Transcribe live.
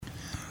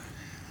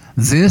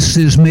This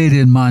is Made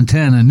in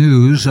Montana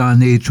News on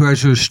the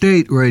Treasure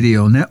State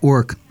Radio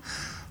Network.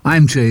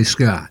 I'm Jay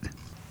Scott.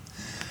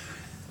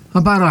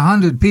 About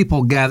 100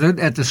 people gathered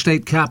at the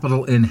state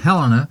capitol in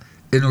Helena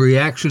in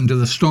reaction to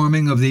the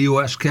storming of the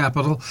U.S.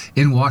 Capitol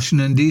in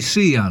Washington,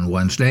 D.C. on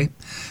Wednesday.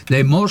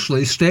 They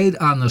mostly stayed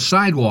on the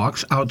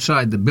sidewalks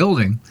outside the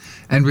building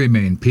and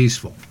remained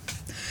peaceful.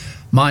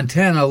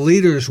 Montana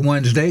leaders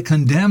Wednesday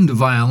condemned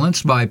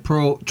violence by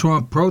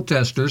pro-Trump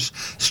protesters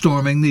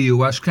storming the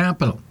U.S.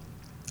 Capitol.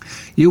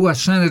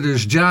 U.S.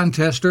 Senators Jon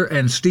Tester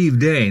and Steve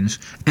Daines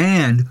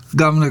and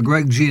Governor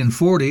Greg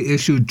Gianforte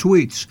issued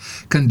tweets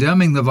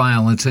condemning the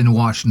violence in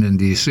Washington,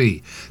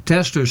 D.C.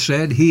 Tester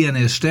said he and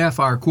his staff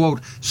are, quote,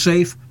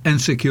 safe and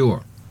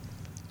secure.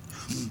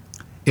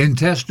 In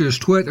Tester's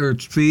Twitter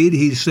feed,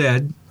 he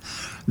said,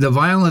 "The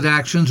violent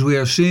actions we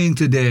are seeing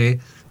today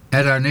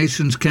at our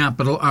nation's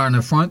capital are an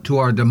affront to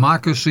our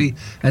democracy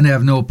and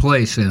have no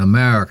place in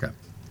America."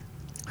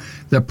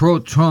 The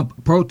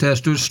pro-Trump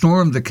protesters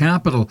stormed the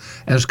Capitol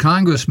as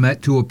Congress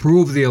met to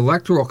approve the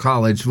Electoral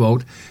College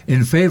vote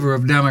in favor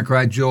of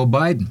Democrat Joe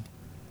Biden.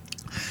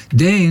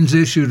 Daines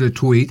issued a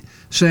tweet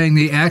saying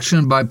the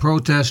action by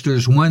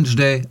protesters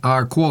Wednesday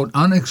are, quote,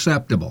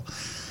 unacceptable.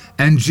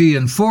 And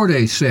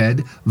Gianforte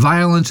said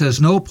violence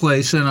has no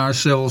place in our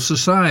civil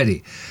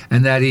society,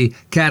 and that he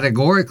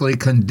categorically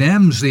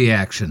condemns the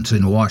actions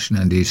in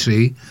Washington,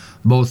 D.C.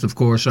 Both, of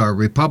course, are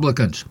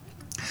Republicans.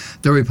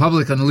 The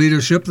Republican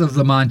leadership of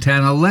the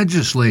Montana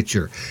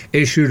legislature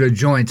issued a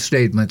joint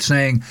statement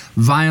saying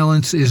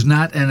violence is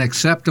not an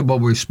acceptable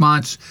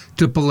response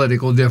to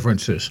political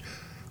differences.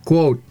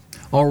 Quote,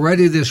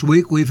 "Already this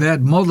week we've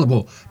had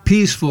multiple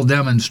peaceful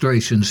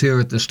demonstrations here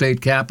at the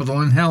state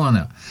capitol in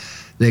Helena."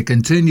 They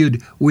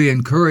continued, "We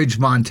encourage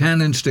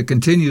Montanans to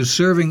continue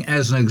serving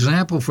as an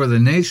example for the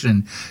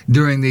nation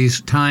during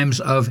these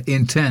times of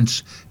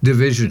intense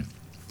division."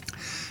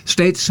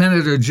 State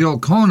Senator Jill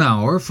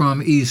Konauer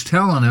from East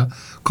Helena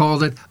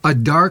called it a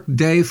dark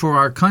day for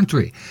our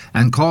country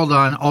and called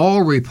on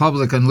all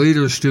Republican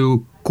leaders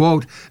to,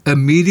 quote,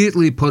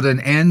 immediately put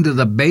an end to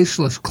the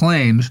baseless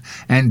claims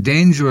and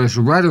dangerous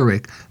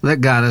rhetoric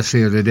that got us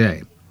here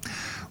today.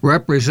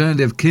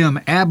 Representative Kim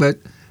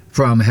Abbott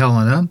from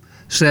Helena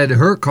said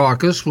her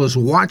caucus was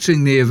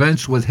watching the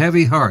events with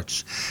heavy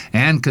hearts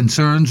and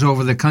concerns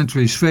over the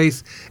country's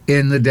faith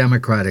in the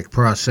democratic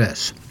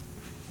process.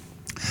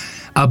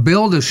 A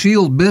bill to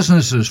shield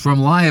businesses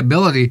from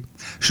liability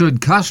should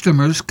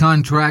customers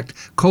contract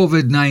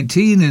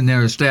COVID-19 in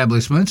their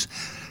establishments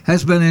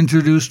has been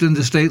introduced in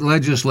the state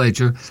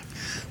legislature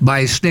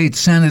by State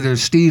Senator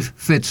Steve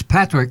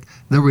Fitzpatrick,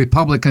 the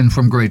Republican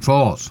from Great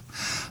Falls.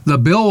 The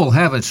bill will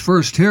have its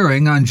first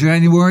hearing on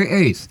January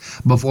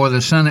 8th before the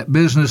Senate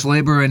Business,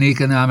 Labor, and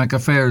Economic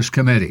Affairs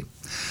Committee.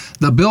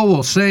 The bill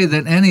will say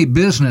that any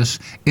business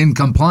in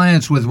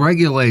compliance with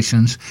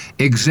regulations,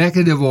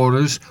 executive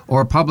orders,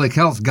 or public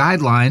health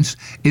guidelines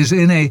is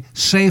in a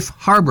safe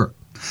harbor.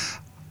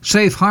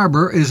 Safe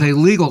harbor is a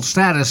legal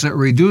status that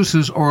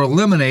reduces or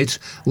eliminates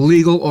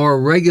legal or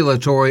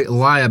regulatory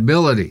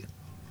liability.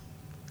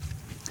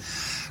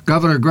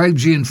 Governor Greg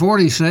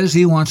Gianforte says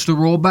he wants to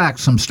roll back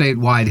some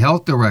statewide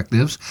health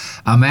directives,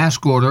 a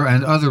mask order,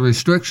 and other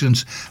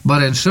restrictions,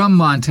 but in some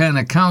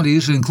Montana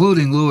counties,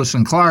 including Lewis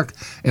and Clark,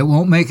 it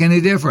won't make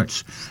any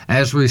difference,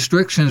 as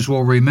restrictions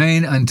will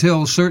remain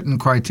until certain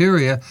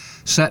criteria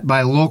set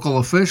by local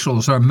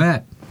officials are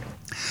met.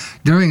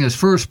 During his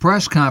first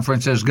press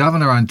conference as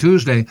governor on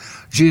Tuesday,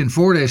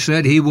 Gianforte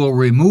said he will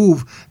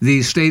remove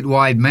these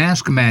statewide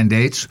mask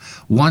mandates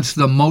once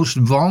the most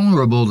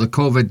vulnerable to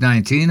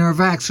COVID-19 are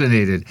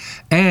vaccinated,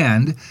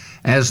 and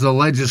as the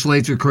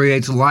legislature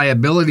creates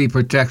liability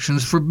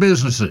protections for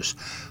businesses.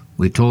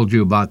 We told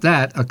you about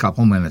that a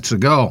couple minutes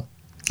ago.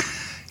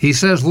 He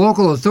says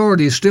local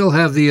authorities still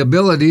have the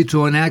ability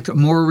to enact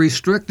more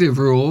restrictive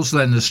rules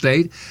than the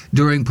state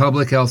during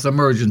public health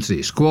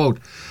emergencies. Quote,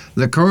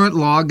 "The current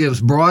law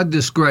gives broad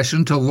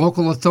discretion to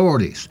local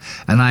authorities,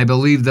 and I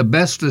believe the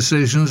best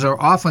decisions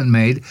are often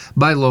made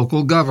by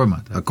local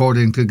government,"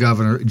 according to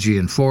Governor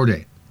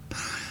Gianforte.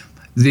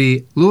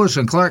 The Lewis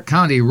and Clark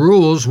County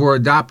rules were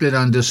adopted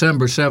on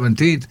December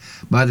 17th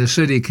by the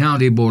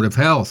City-County Board of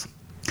Health.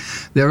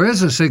 There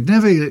is a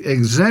significant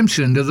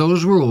exemption to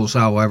those rules,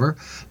 however.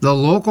 The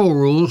local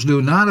rules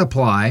do not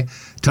apply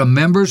to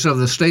members of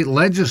the state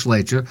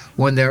legislature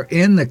when they're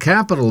in the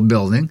Capitol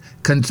building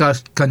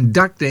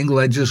conducting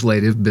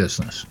legislative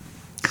business.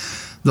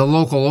 The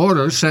local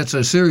order sets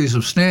a series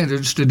of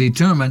standards to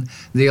determine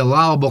the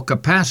allowable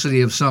capacity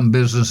of some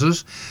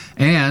businesses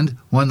and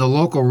when the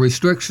local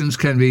restrictions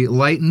can be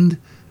lightened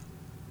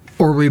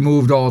or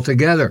removed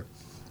altogether.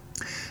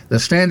 The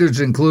standards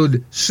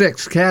include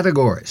 6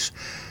 categories: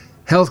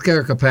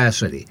 healthcare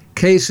capacity,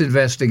 case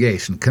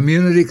investigation,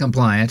 community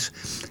compliance,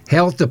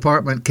 health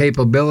department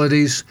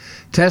capabilities,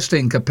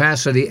 testing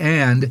capacity,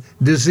 and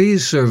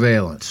disease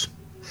surveillance.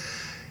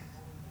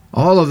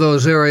 All of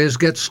those areas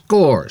get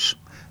scores.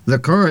 The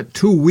current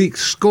 2-week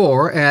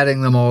score,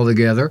 adding them all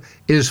together,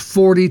 is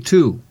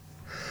 42.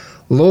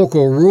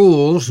 Local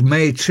rules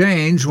may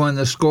change when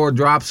the score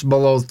drops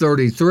below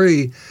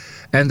 33,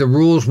 and the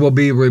rules will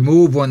be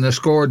removed when the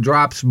score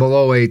drops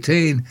below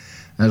 18.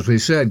 As we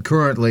said,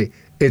 currently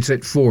it's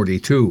at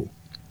 42.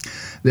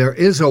 There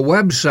is a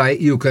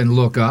website you can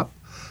look up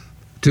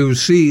to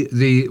see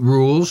the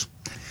rules.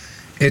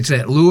 It's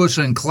at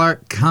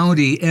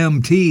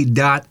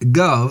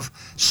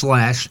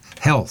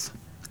lewisandclarkcountymt.gov/health.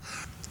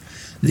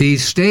 The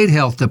State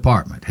Health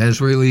Department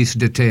has released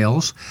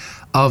details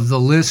of the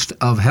list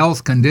of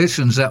health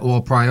conditions that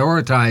will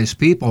prioritize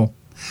people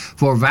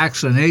for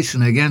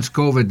vaccination against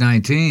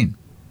COVID-19.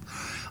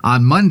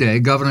 On Monday,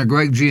 Governor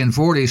Greg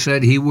Gianforte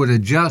said he would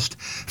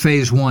adjust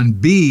Phase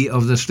 1B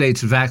of the state's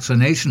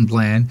vaccination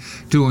plan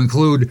to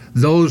include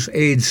those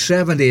aged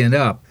 70 and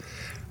up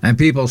and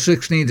people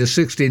 16 to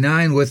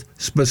 69 with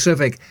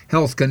specific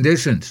health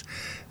conditions.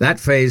 That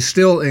phase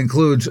still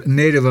includes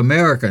Native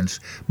Americans,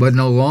 but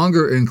no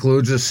longer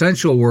includes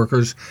essential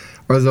workers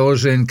or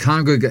those in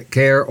congregate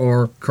care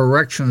or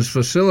corrections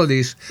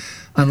facilities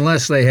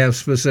unless they have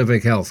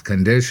specific health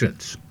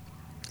conditions.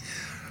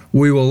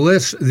 We will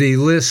list the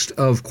list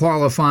of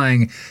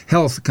qualifying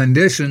health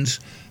conditions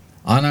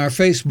on our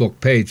Facebook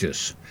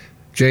pages,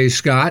 Jay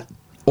Scott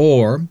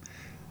or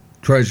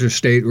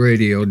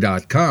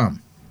TreasureStateRadio.com.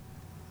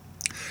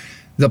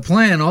 The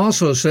plan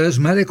also says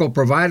medical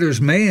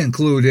providers may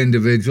include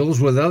individuals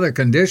with other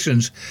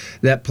conditions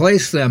that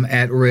place them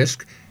at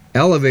risk,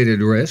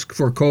 elevated risk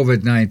for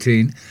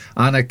COVID-19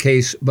 on a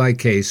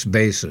case-by-case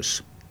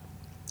basis.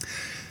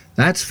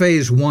 That's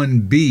Phase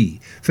 1B.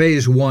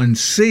 Phase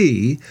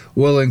 1C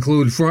will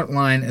include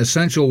frontline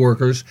essential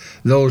workers,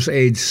 those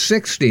aged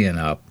 60 and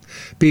up,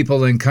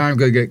 people in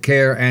congregate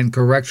care and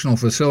correctional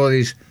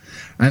facilities,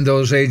 and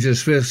those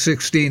ages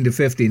 16 to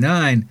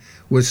 59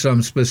 with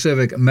some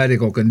specific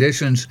medical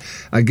conditions.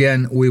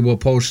 Again, we will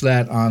post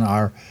that on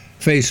our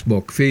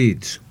Facebook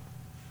feeds.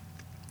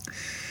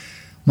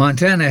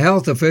 Montana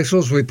health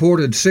officials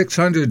reported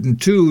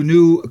 602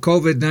 new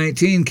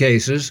COVID-19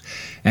 cases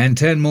and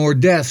 10 more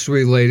deaths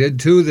related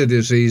to the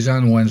disease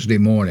on Wednesday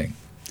morning.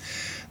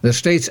 The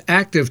state's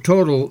active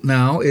total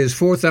now is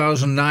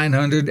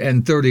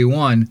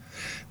 4,931.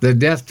 The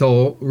death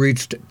toll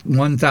reached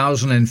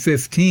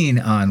 1,015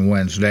 on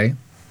Wednesday.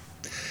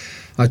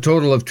 A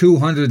total of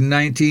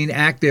 219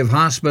 active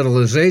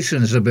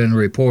hospitalizations have been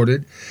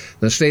reported.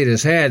 The state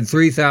has had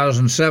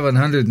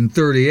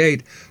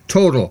 3,738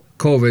 total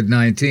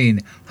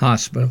COVID-19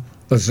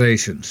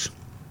 hospitalizations.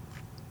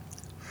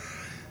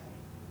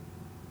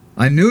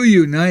 A new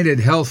United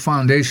Health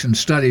Foundation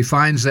study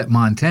finds that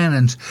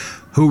Montanans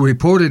who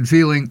reported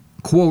feeling,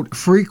 quote,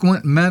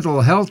 frequent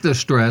mental health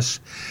distress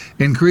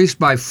increased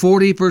by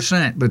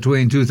 40%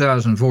 between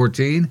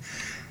 2014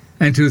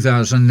 and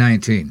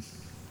 2019.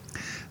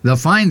 The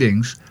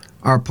findings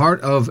are part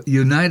of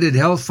United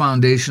Health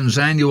Foundation's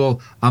annual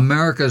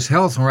America's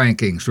Health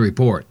Rankings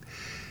report.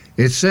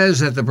 It says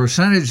that the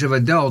percentage of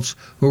adults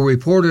who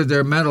reported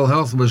their mental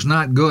health was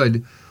not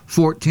good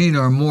 14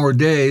 or more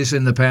days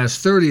in the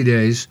past 30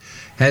 days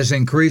has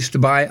increased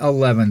by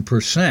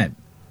 11%.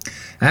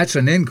 That's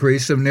an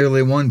increase of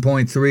nearly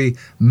 1.3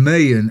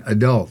 million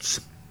adults.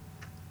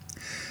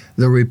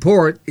 The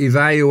report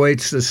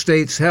evaluates the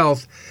state's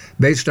health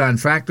based on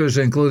factors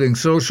including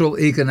social,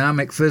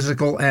 economic,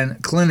 physical, and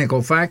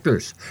clinical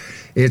factors.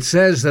 It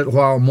says that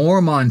while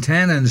more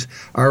Montanans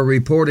are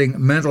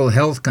reporting mental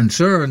health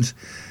concerns,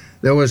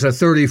 there was a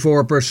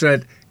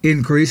 34%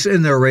 increase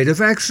in their rate of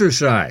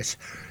exercise.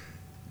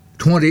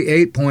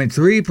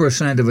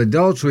 28.3% of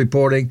adults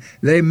reporting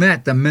they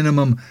met the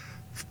minimum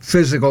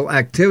physical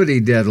activity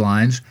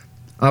deadlines,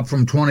 up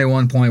from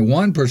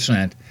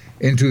 21.1%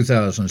 in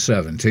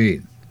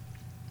 2017.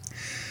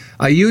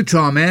 A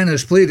Utah man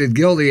has pleaded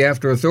guilty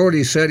after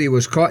authorities said he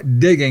was caught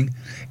digging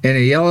in a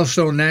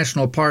Yellowstone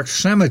National Park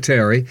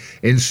cemetery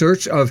in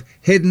search of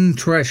hidden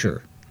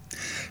treasure.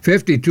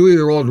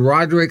 52-year-old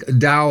Roderick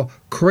Dow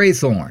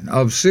Craythorne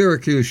of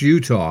Syracuse,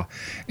 Utah,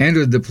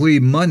 entered the plea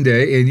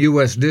Monday in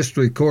U.S.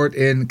 District Court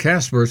in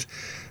Casper.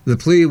 The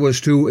plea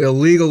was to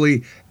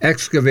illegally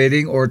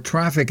excavating or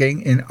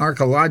trafficking in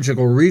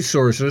archaeological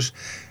resources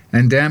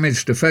and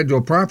damage to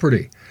federal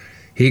property.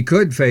 He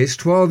could face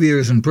 12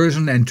 years in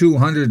prison and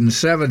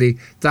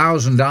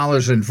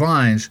 $270,000 in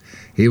fines.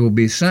 He will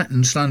be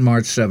sentenced on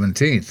March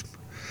 17th.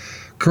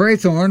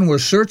 Craythorne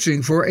was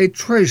searching for a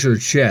treasure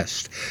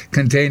chest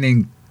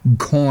containing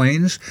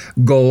coins,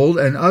 gold,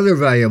 and other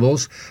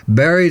valuables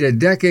buried a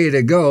decade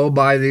ago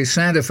by the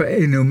Santa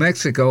Fe, New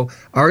Mexico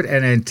art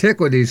and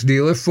antiquities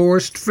dealer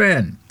Forrest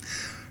Fenn.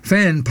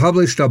 Fenn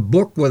published a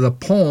book with a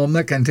poem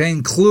that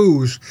contained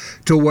clues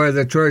to where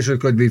the treasure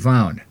could be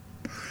found.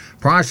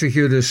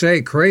 Prosecutors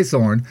say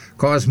Craythorne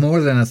caused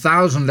more than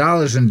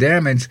 $1,000 in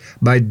damage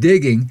by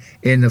digging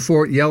in the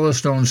Fort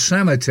Yellowstone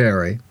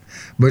Cemetery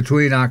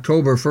between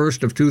October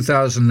 1st of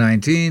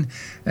 2019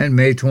 and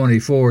May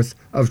 24th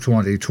of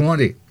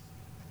 2020.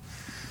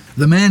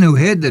 The man who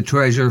hid the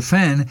treasure,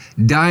 Fenn,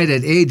 died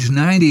at age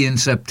 90 in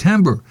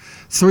September,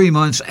 3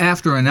 months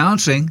after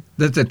announcing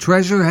that the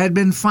treasure had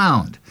been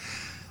found.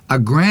 A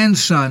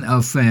grandson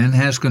of Fenn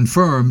has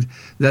confirmed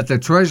that the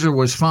treasure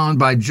was found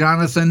by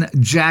Jonathan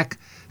Jack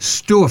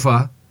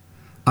Stufa,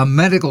 a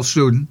medical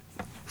student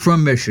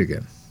from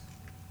Michigan.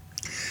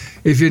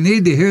 If you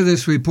need to hear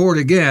this report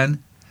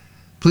again,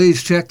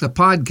 please check the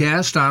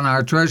podcast on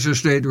our Treasure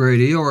State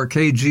Radio or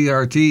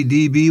KGRT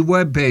DB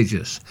web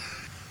pages.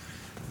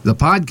 The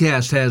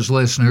podcast has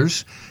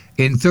listeners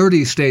in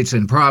 30 states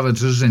and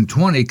provinces in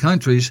 20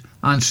 countries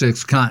on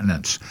 6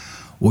 continents.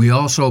 We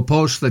also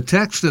post the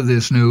text of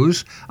this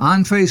news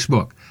on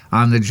Facebook,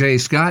 on the Jay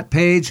Scott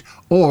page,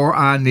 or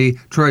on the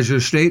Treasure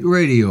State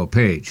Radio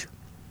page.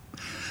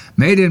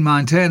 Made in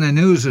Montana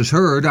News is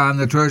heard on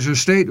the Treasure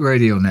State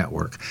Radio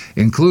Network,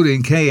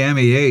 including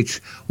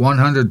KMEH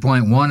 100.1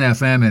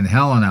 FM in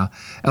Helena,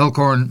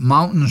 Elkhorn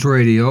Mountains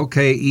Radio,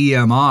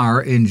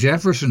 KEMR in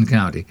Jefferson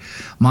County,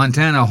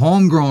 Montana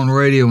Homegrown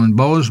Radio in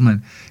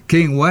Bozeman,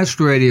 King West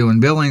Radio in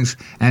Billings,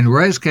 and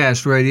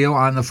Rescast Radio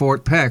on the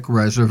Fort Peck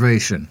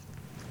Reservation.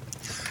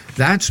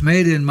 That's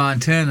Made in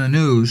Montana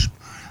News.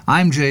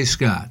 I'm Jay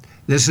Scott.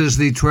 This is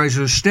the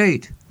Treasure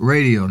State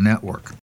Radio Network.